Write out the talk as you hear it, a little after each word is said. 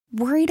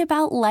Worried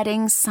about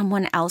letting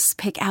someone else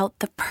pick out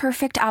the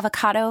perfect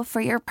avocado for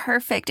your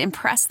perfect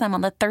impress them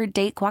on the third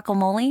date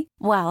guacamole?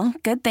 Well,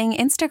 good thing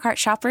Instacart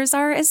shoppers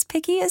are as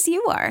picky as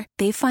you are.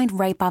 They find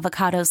ripe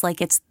avocados like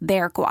it's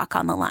their guac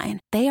on the line.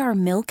 They are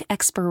milk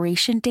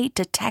expiration date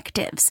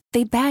detectives.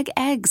 They bag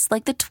eggs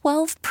like the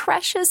 12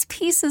 precious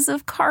pieces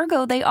of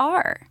cargo they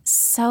are.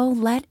 So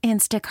let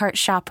Instacart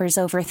shoppers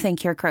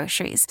overthink your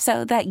groceries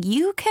so that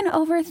you can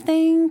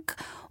overthink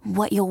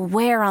what you'll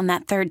wear on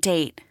that third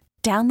date.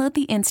 Download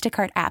the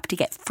Instacart app to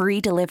get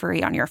free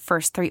delivery on your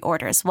first 3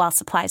 orders while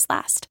supplies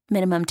last.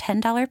 Minimum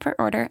 $10 per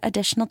order.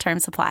 Additional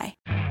terms apply.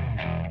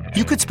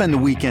 You could spend the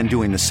weekend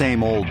doing the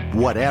same old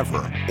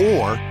whatever,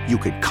 or you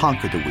could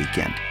conquer the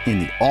weekend in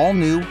the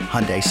all-new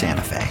Hyundai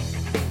Santa Fe.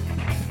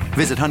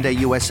 Visit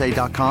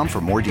HyundaiUSA.com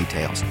for more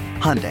details.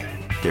 Hyundai,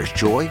 there's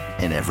joy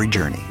in every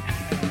journey.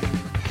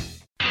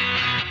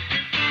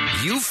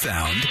 You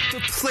found the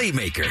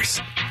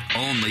Playmakers.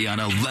 Only on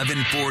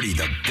 1140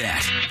 The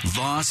Bet,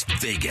 Las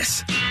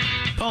Vegas.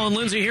 Paul and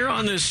Lindsay here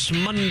on this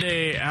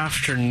Monday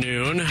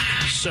afternoon.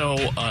 So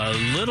a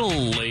little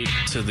late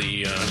to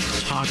the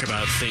talk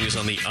about things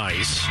on the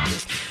ice.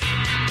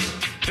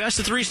 Best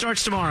of 3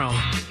 starts tomorrow.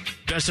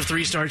 Best of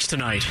 3 starts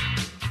tonight.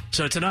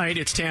 So tonight,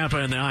 it's Tampa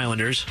and the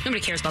Islanders. Nobody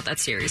cares about that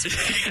series.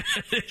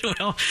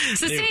 Well, it's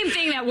the same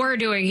thing that we're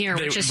doing here,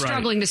 which is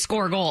struggling to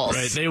score goals.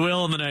 Right. They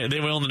will in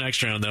the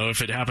next round, though,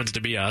 if it happens to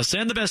be us.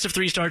 And the best of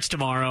 3 starts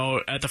tomorrow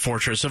at the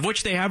Fortress, of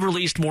which they have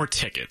released more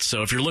tickets.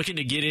 So if you're looking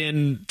to get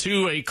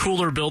into a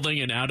cooler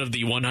building and out of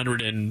the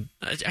 100 and...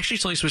 Actually,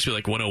 it's only supposed to be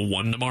like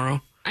 101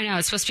 tomorrow. I know.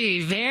 It's supposed to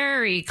be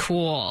very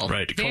cool.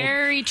 Right.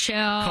 Very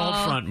chill. Cold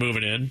front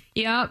moving in.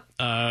 Yep.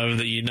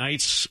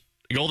 The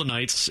Golden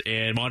Knights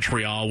and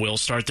Montreal will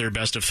start their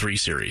best of 3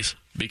 series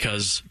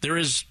because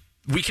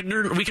we can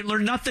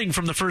learn nothing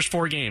from the first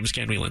 4 games,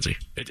 can't we, Lindsay?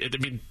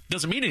 It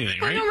doesn't mean anything,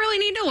 right? We don't really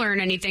need to learn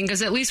anything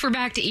because at least we're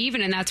back to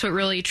even, and that's what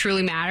really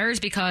truly matters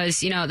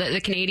because, you know,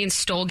 the Canadians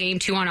stole game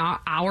 2 on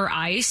our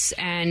ice,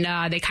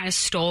 and they kind of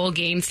stole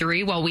game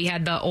 3 while we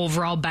had the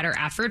overall better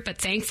effort. But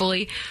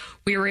thankfully,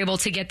 we were able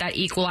to get that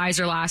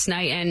equalizer last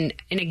night, and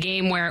in a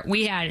game where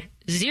we had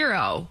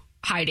 0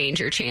 high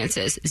danger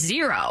chances.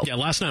 0. Yeah,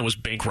 last night was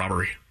bank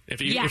robbery. If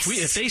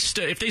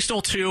they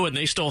stole 2 and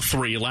they stole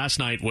 3, last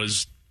night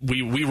was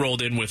we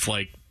rolled in with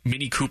like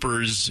Mini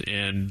Coopers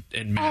and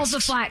masks. All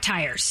the flat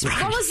tires.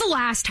 Right. When was the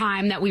last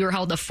time that we were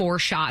held to 4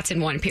 shots in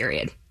one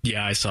period?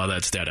 Yeah, I saw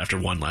that stat after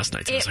 1 last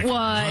night. So It I was like,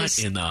 what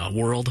in the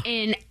world?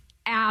 An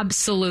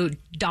absolute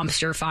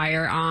dumpster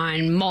fire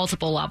on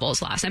multiple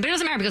levels last night. But it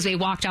doesn't matter because we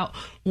walked out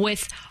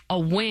with a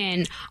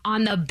win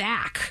on the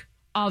back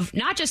of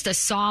not just a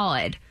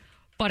solid,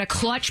 but a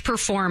clutch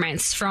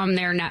performance from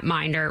their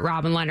netminder,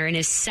 Robin Lehner, in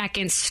his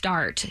second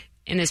start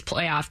in his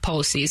playoff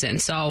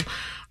postseason. So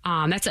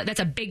that's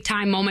a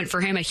big-time moment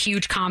for him, a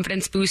huge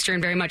confidence booster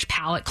and very much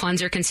palate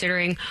cleanser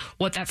considering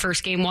what that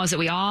first game was that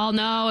we all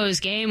know. It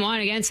was game 1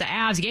 against the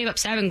Avs. He gave up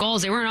 7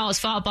 goals. They weren't all his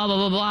fault, blah, blah,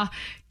 blah, blah.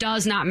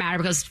 Does not matter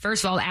because,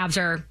 first of all, the Avs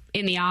are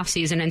in the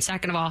offseason, and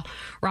second of all,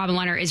 Robin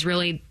Lehner is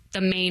really the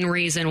main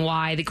reason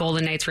why the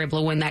Golden Knights were able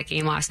to win that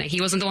game last night.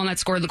 He wasn't the one that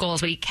scored the goals,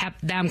 but he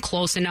kept them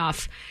close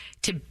enough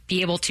to be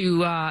able to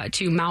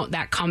mount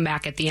that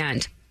comeback at the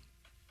end.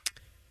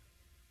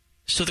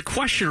 So the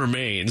question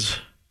remains,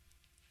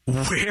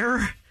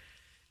 where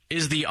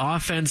is the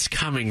offense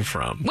coming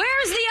from?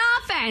 Where's the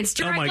offense?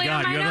 Directly oh my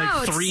God, on my you have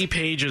notes. like 3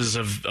 pages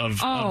of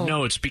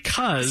notes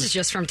because this is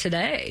just from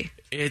today.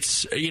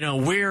 It's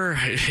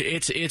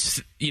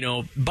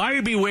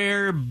buyer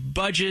beware,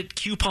 budget,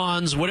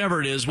 coupons,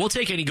 whatever it is. We'll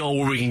take any goal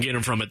where we can get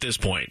them from at this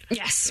point.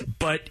 Yes.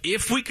 But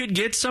if we could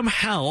get some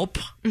help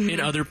in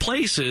other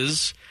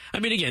places, I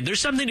mean, again, there's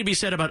something to be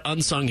said about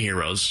unsung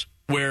heroes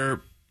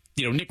where,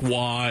 Nick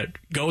Watt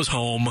goes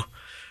home,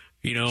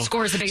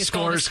 scores the biggest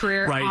goal of his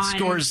career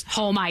on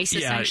home ice,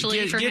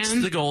 essentially, for gets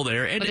him. the goal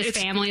there. And with his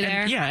family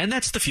there. And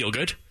that's the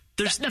feel-good.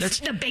 That's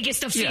the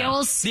biggest of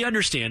feels. The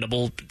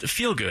understandable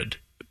feel-good.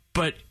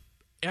 But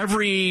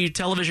every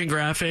television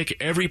graphic,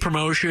 every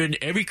promotion,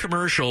 every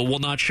commercial will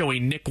not show a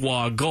Nick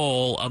Waugh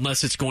goal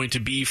unless it's going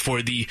to be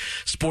for the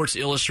Sports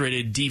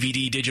Illustrated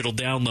DVD digital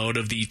download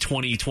of the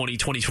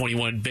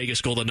 2020-2021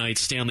 Vegas Golden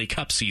Knights Stanley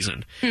Cup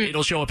season.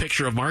 It'll show a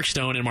picture of Mark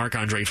Stone and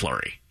Marc-Andre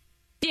Fleury.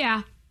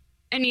 Yeah.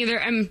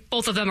 And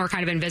both of them were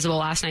kind of invisible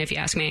last night, if you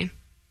ask me.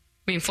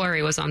 I mean,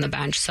 Fleury was on the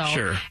bench, so.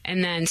 Sure.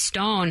 And then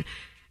Stone...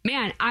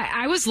 Man,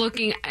 I was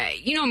looking,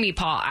 you know me,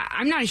 Paul,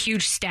 I'm not a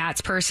huge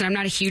stats person. I'm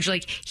not a huge,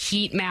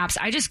 heat maps.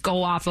 I just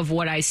go off of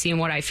what I see and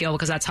what I feel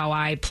because that's how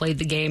I played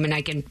the game and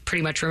I can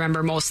pretty much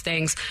remember most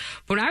things.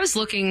 When I was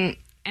looking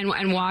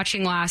and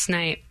watching last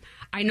night,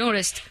 I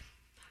noticed,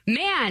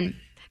 man,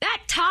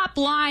 that top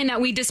line that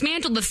we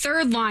dismantled the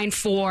third line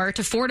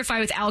to fortify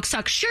with Alex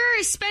Tuch sure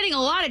is spending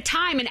a lot of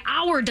time in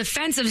our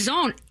defensive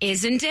zone,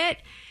 isn't it?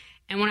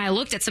 And when I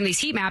looked at some of these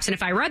heat maps, and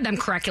if I read them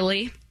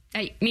correctly...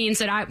 That means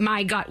that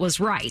my gut was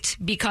right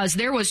because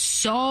there was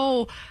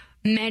so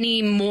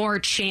many more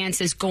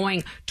chances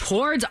going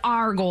towards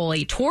our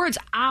goalie, towards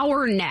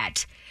our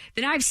net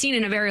than I've seen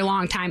in a very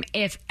long time,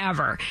 if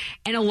ever.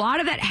 And a lot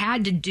of that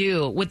had to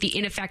do with the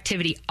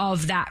ineffectivity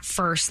of that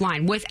first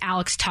line with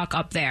Alex Tuch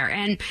up there.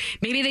 And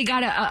maybe they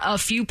got a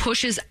few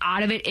pushes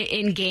out of it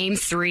in game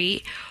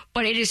 3,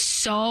 but it is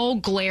so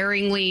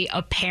glaringly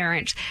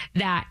apparent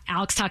that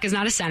Alex Tuch is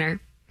not a center,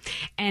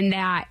 and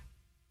that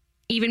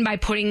even by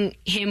putting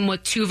him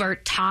with two of our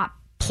top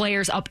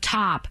players up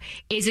top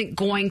isn't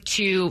going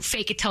to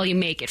fake it till you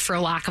make it, for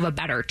lack of a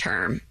better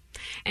term.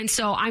 And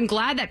so I'm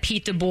glad that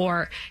Pete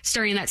DeBoer,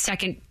 starting that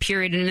second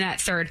period and in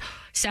that third,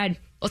 said,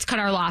 let's cut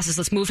our losses.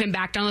 Let's move him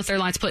back down the third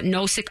line. Let's put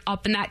Nosek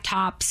up in that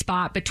top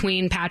spot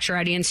between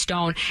Pacioretty and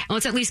Stone. And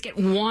let's at least get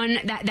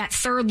that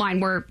third line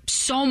where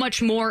so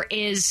much more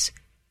is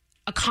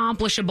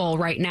accomplishable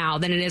right now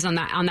than it is on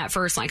that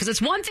first line. Because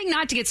it's one thing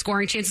not to get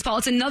scoring chances, Paul.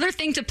 It's another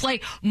thing to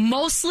play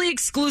mostly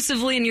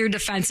exclusively in your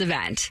defensive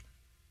end.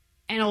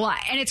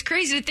 And it's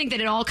crazy to think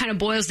that it all kind of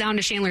boils down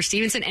to Chandler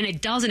Stevenson, and it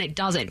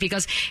doesn't,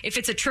 because if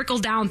it's a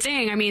trickle-down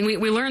thing, I mean,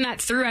 we learn that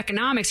through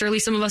economics, or at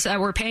least some of us that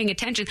were paying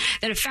attention,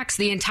 that affects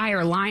the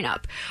entire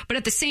lineup. But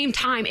at the same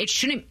time, it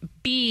shouldn't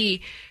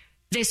be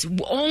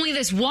only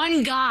this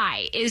one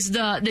guy is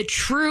the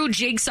true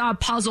jigsaw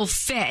puzzle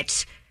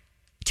fit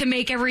to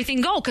make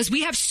everything go, because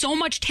we have so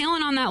much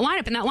talent on that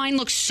lineup, and that line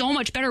looks so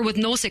much better with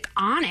Nosek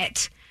on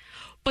it.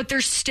 But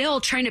they're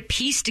still trying to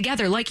piece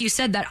together, like you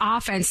said, that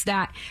offense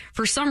that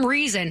for some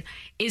reason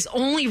is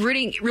only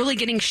really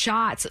getting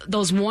shots,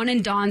 those one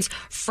and dones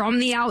from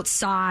the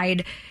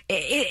outside.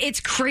 It's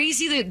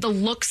crazy the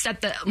looks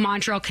that the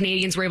Montreal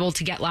Canadiens were able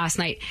to get last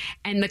night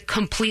and the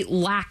complete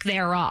lack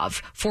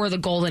thereof for the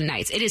Golden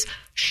Knights. It is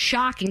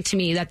shocking to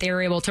me that they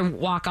were able to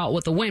walk out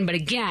with a win. But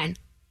again,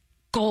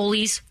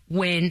 goalies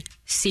win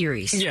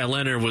series. Yeah,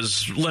 Leonard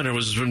was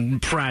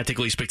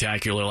practically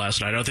spectacular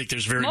last night. I don't think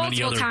there's very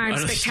many other. I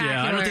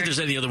don't think there's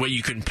any other way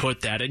you can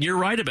put that. And you're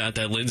right about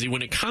that, Lindsay.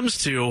 When it comes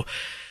to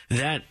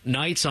that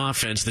Knights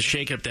offense, the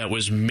shakeup that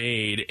was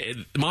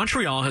made,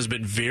 Montreal has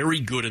been very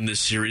good in this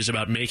series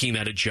about making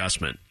that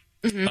adjustment.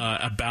 Mm-hmm.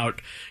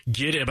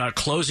 About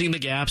closing the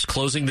gaps,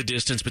 closing the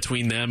distance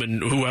between them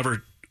and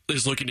whoever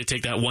is looking to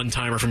take that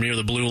one-timer from near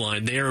the blue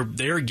line.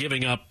 They're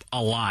giving up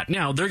a lot.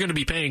 Now, they're going to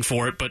be paying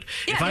for it, but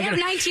they have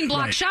 19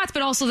 blocked shots,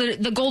 but also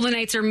the Golden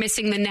Knights are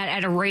missing the net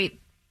at a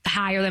rate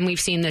higher than we've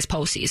seen this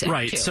postseason.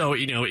 Right, too. so,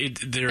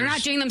 they're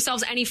not doing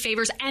themselves any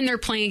favors, and they're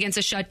playing against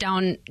a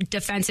shutdown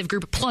defensive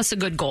group, plus a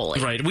good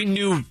goalie. Right, we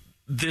knew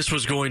this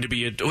was going to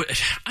be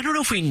I don't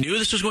know if we knew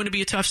this was going to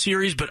be a tough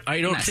series, but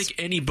I don't think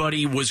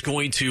anybody was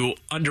going to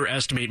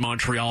underestimate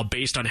Montreal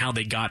based on how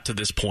they got to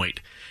this point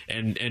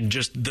and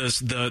just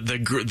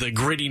the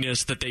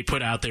grittiness that they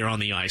put out there on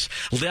the ice.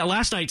 That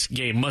last night's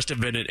game must have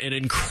been an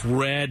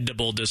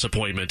incredible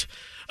disappointment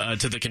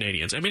to the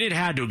Canadiens. I mean, it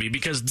had to be,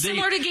 because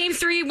similar to Game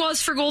 3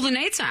 was for Golden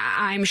Knights,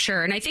 I'm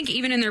sure. And I think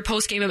even in their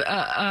post-game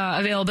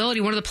availability,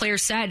 one of the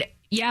players said,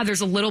 yeah,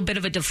 there's a little bit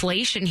of a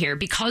deflation here,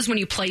 because when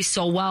you play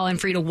so well and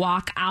for you to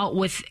walk out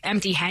with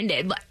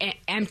empty-handed,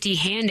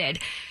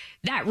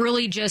 that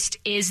really just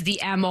is the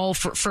MO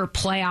for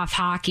playoff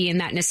hockey, and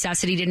that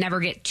necessity to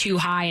never get too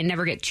high and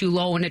never get too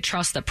low and to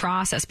trust the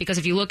process. Because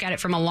if you look at it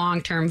from a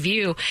long-term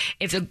view,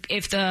 if the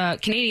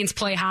Canadiens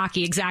play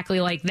hockey exactly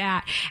like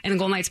that and the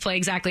Golden Knights play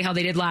exactly how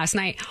they did last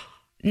night,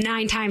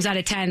 9 times out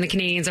of 10, the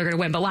Canadiens are going to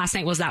win. But last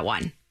night was that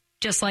one.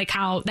 Just like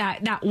how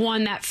that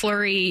one that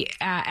Fleury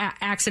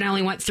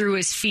accidentally went through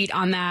his feet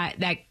on that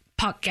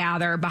puck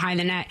gather behind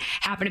the net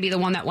happened to be the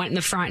one that went in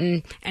the front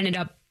and ended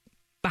up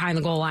behind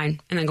the goal line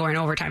and then going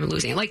overtime and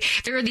losing it. Like,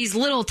 there are these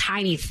little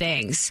tiny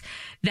things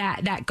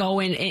that go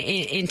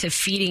into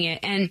feeding it.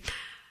 And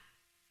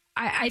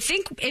I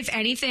think, if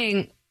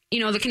anything, the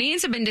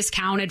Canadiens have been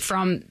discounted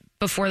from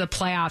before the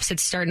playoffs had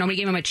started. Nobody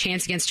gave them a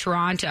chance against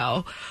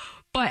Toronto.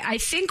 But I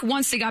think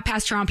once they got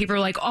past Toronto, people are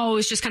like, oh, it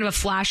was just kind of a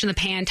flash in the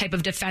pan type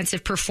of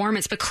defensive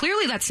performance. But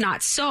clearly that's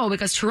not so,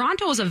 because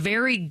Toronto is a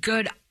very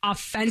good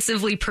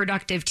offensively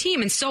productive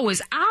team, and so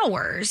is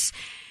ours.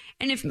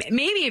 And if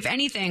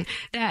anything,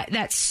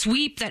 that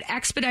sweep, that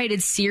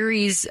expedited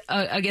series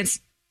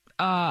against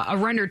a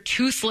rendered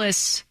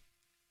toothless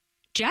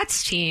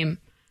Jets team,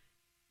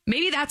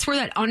 maybe that's where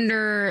that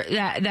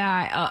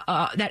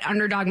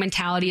underdog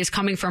mentality is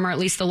coming from, or at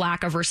least the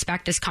lack of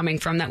respect is coming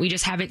from, that we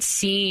just haven't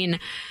seen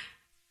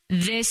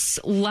this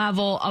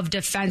level of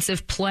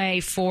defensive play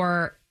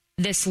for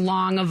this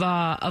long of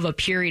a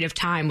period of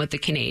time with the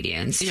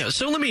Canadiens. Yeah,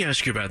 so let me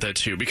ask you about that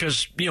too,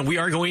 because we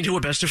are going to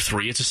a best of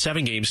 3. It's a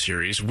 7-game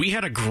series. We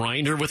had a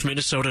grinder with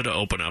Minnesota to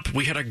open up.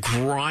 We had a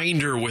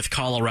grinder with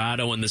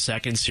Colorado in the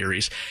second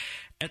series.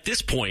 At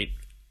this point,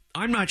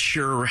 I'm not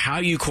sure how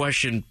you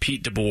question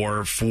Pete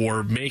DeBoer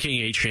for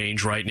making a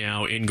change right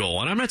now in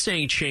goal. And I'm not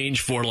saying change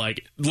for,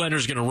 like,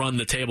 Leonard's going to run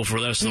the table for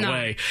the rest of the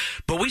way.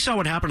 But we saw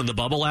what happened in the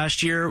bubble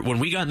last year when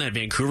we got in that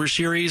Vancouver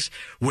series,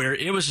 where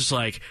it was just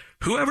like,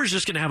 whoever's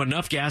just going to have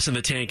enough gas in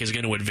the tank is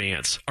going to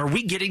advance. Are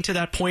we getting to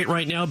that point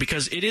right now?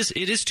 Because it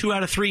is 2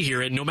 out of 3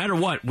 here, and no matter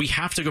what, we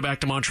have to go back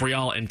to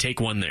Montreal and take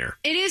one there.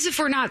 It is, if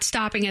we're not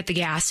stopping at the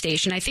gas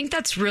station. I think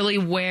that's really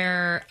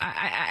where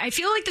I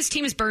feel like this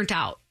team is burnt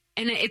out.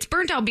 And it's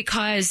burnt out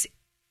because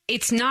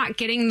it's not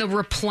getting the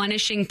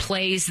replenishing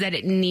plays that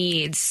it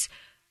needs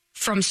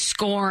from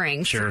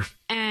scoring. Sure.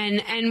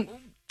 And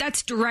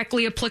that's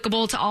directly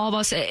applicable to all of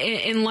us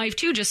in life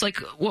too, just like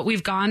what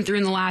we've gone through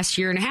in the last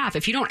year and a half.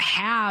 If you don't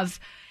have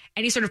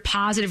any sort of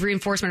positive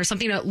reinforcement or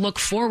something to look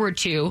forward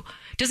to,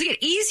 does it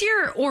get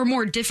easier or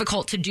more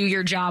difficult to do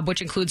your job,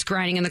 which includes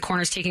grinding in the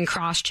corners, taking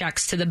cross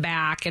checks to the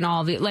back and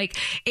all of it? Like,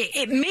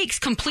 it makes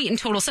complete and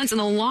total sense. And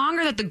the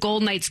longer that the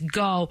Golden Knights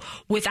go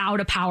without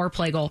a power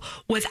play goal,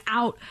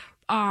 without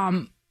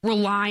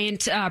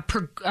reliant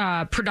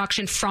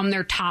production from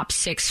their top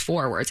 6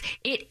 forwards,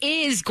 it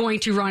is going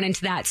to run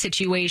into that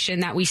situation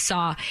that we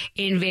saw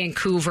in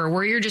Vancouver,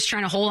 where you're just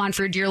trying to hold on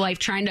for dear life,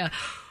 trying to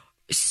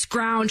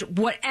scrounge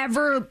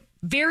whatever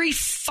very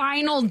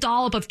final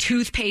dollop of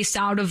toothpaste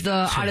out of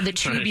the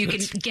tube you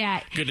can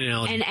get. Good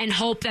analogy. And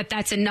hope that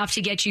that's enough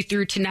to get you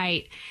through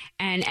tonight.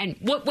 And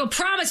we'll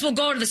promise we'll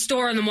go to the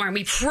store in the morning.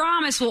 We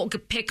promise we'll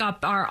pick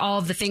up all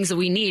of the things that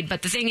we need.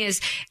 But the thing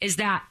is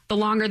that the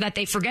longer that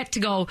they forget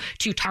to go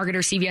to Target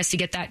or CVS to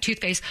get that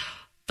toothpaste,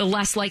 the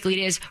less likely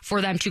it is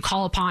for them to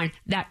call upon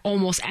that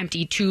almost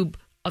empty tube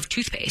of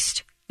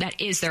toothpaste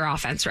that is their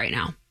offense right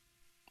now.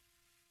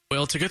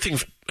 Well, it's a good thing.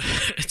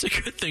 It's a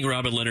good thing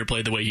Robin Lehner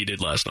played the way he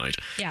did last night.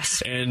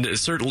 Yes. And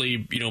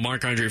certainly,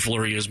 Marc-Andre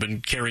Fleury has been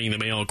carrying the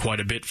mail quite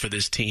a bit for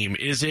this team.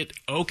 Is it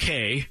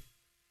okay,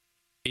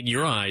 in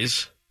your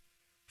eyes,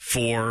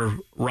 for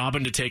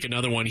Robin to take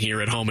another one here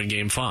at home in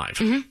Game 5?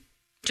 Mm-hmm.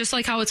 Just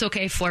like how it's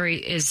okay Fleury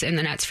is in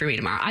the nets for me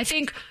tomorrow. I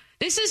think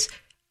this is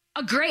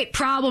a great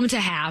problem to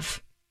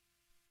have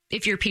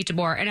if you're Pete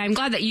DeBoer. And I'm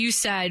glad that you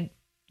said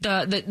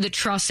the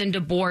trust in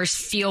DeBoer's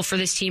feel for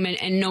this team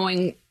and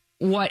knowing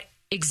what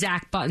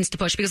exact buttons to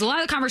push, because a lot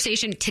of the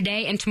conversation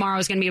today and tomorrow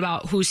is going to be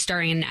about who's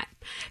starting in net.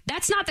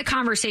 That's not the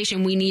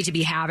conversation we need to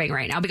be having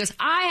right now, because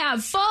I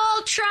have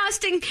full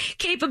trust and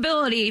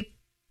capability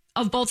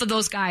of both of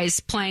those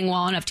guys playing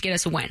well enough to get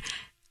us a win.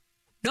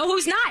 No,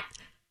 who's not?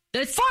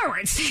 The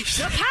forwards,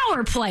 the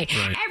power play,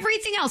 right.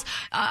 Everything else,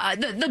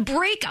 the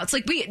breakouts.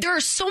 Like there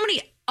are so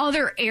many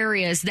other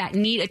areas that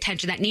need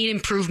attention, that need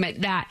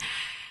improvement, that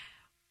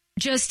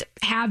just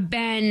have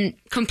been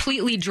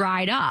completely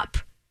dried up.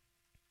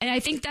 And I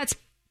think that's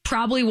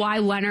probably why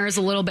Lehner is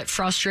a little bit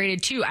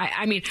frustrated too.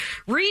 I mean,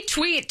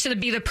 retweet to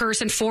be the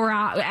person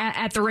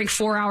at the rink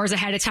 4 hours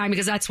ahead of time,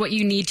 because that's what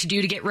you need to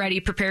do to get ready,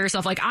 prepare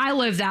yourself. Like, I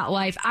live that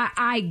life.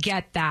 I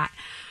get that.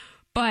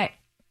 But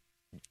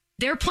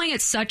they're playing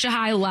at such a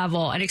high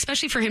level, and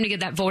especially for him to get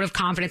that vote of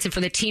confidence and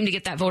for the team to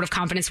get that vote of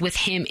confidence with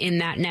him in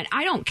that net.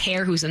 I don't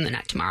care who's in the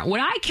net tomorrow.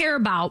 What I care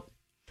about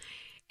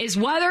is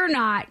whether or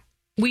not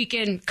we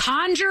can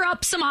conjure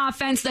up some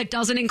offense that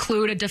doesn't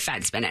include a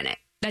defenseman in it.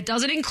 That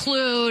doesn't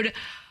include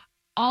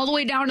all the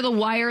way down to the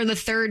wire in the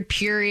third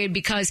period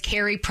because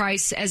Carey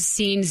Price has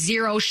seen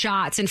 0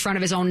 shots in front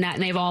of his own net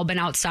and they've all been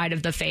outside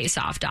of the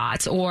face-off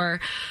dots.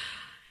 Or,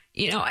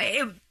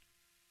 the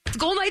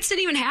Golden Knights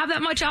didn't even have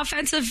that much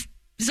offensive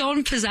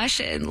zone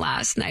possession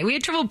last night. We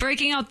had trouble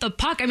breaking out the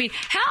puck. I mean,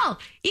 hell,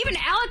 even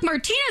Alec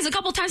Martinez a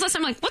couple times last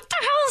time, I'm like, what the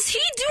hell is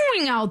he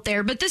doing out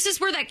there? But this is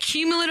where that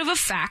cumulative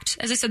effect,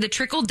 as I said, the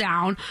trickle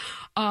down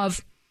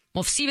of,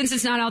 well, if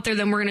Stevenson's not out there,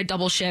 then we're going to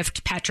double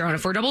shift Petro. And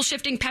if we're double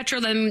shifting Petro,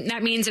 then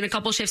that means in a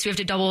couple shifts we have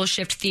to double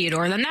shift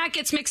Theodore. And then that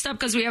gets mixed up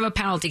because we have a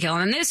penalty kill.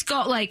 And this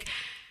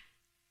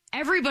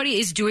everybody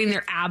is doing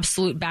their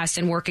absolute best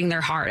and working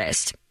their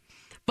hardest.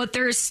 But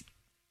there's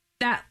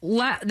that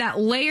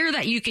layer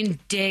that you can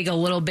dig a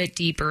little bit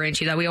deeper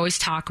into that we always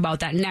talk about,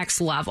 that next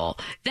level.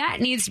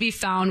 That needs to be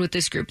found with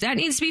this group. That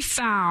needs to be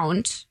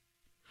found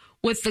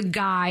with the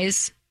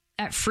guys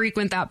that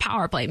frequent that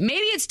power play.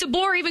 Maybe it's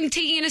DeBoer even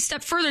taking it a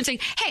step further and saying,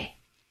 hey,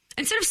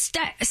 instead of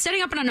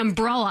setting up an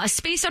umbrella, a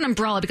space-out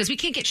umbrella, because we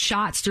can't get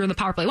shots during the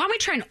power play, why don't we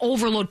try and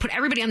overload, put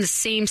everybody on the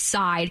same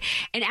side,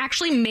 and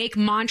actually make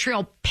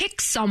Montreal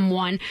pick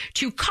someone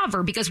to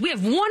cover, because we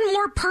have one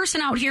more person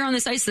out here on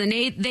this ice than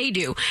they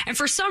do. And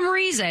for some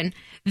reason,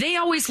 they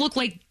always look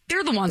like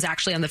they're the ones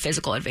actually on the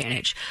physical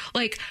advantage.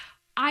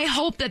 I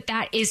hope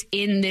that is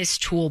in this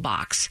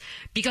toolbox,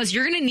 because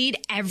you're going to need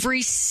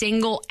every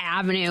single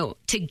avenue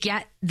to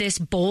get this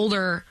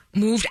boulder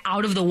moved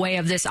out of the way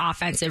of this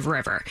offensive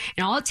river.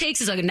 And all it takes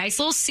is a nice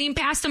little seam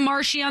pass to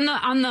Marshy on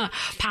the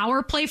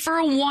power play for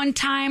a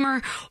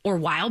one-timer, or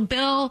Wild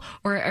Bill,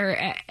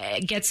 or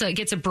gets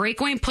a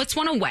breakaway and puts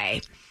one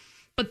away.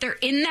 But they're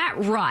in that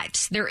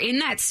rut. They're in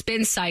that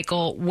spin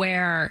cycle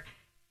where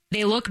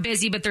they look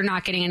busy, but they're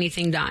not getting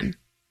anything done.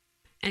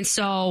 And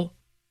so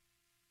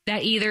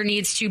that either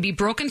needs to be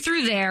broken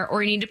through there,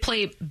 or you need to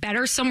play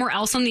better somewhere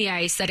else on the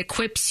ice that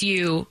equips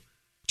you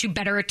to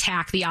better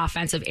attack the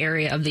offensive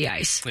area of the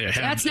ice. Yeah,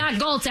 that's not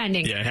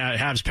goaltending. Yeah,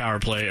 Habs power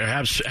play, or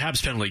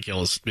Habs penalty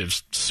kill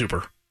is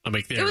super.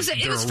 It was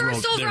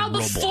first overall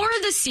before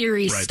the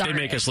series started. They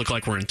make us look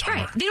like we're in tar.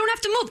 Right. They don't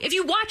have to move. If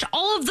you watch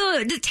all of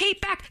the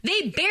tape back,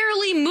 they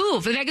barely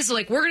move. And Vegas is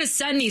like, we're going to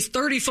send these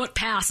 30-foot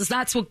passes.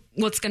 That's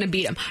what's going to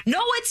beat them. No,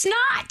 it's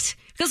not.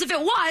 Because if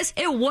it was,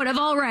 it would have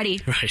already.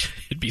 Right.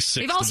 It'd be 6.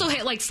 They've also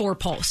hit 4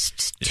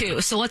 posts too. Yeah.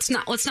 So let's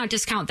not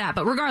discount that.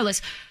 But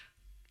regardless,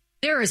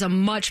 there is a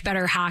much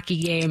better hockey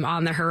game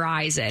on the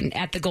horizon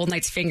at the Golden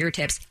Knights'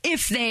 fingertips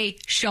if they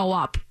show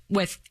up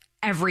with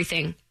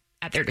everything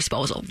at their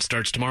disposal.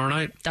 Starts tomorrow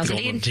night. Does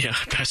indeed. Yeah,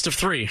 best of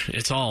three.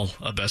 It's all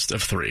a best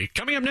of three.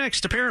 Coming up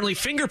next, apparently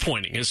finger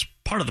pointing is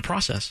part of the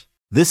process.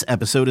 This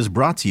episode is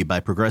brought to you by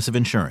Progressive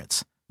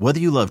Insurance. Whether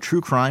you love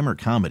true crime or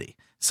comedy,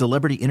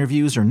 celebrity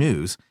interviews or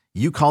news,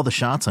 you call the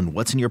shots on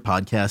what's in your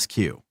podcast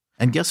queue.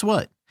 And guess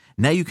what?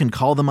 Now you can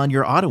call them on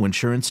your auto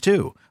insurance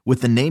too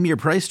with the Name Your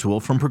Price tool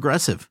from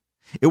Progressive.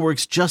 It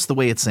works just the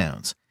way it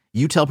sounds.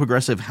 You tell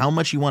Progressive how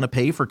much you want to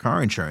pay for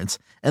car insurance,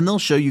 and they'll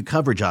show you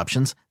coverage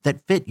options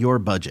that fit your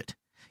budget.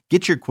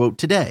 Get your quote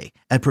today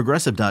at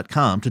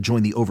Progressive.com to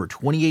join the over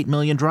 28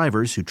 million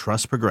drivers who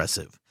trust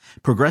Progressive.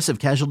 Progressive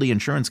Casualty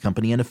Insurance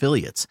Company and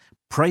Affiliates.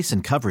 Price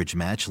and coverage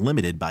match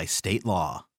limited by state law.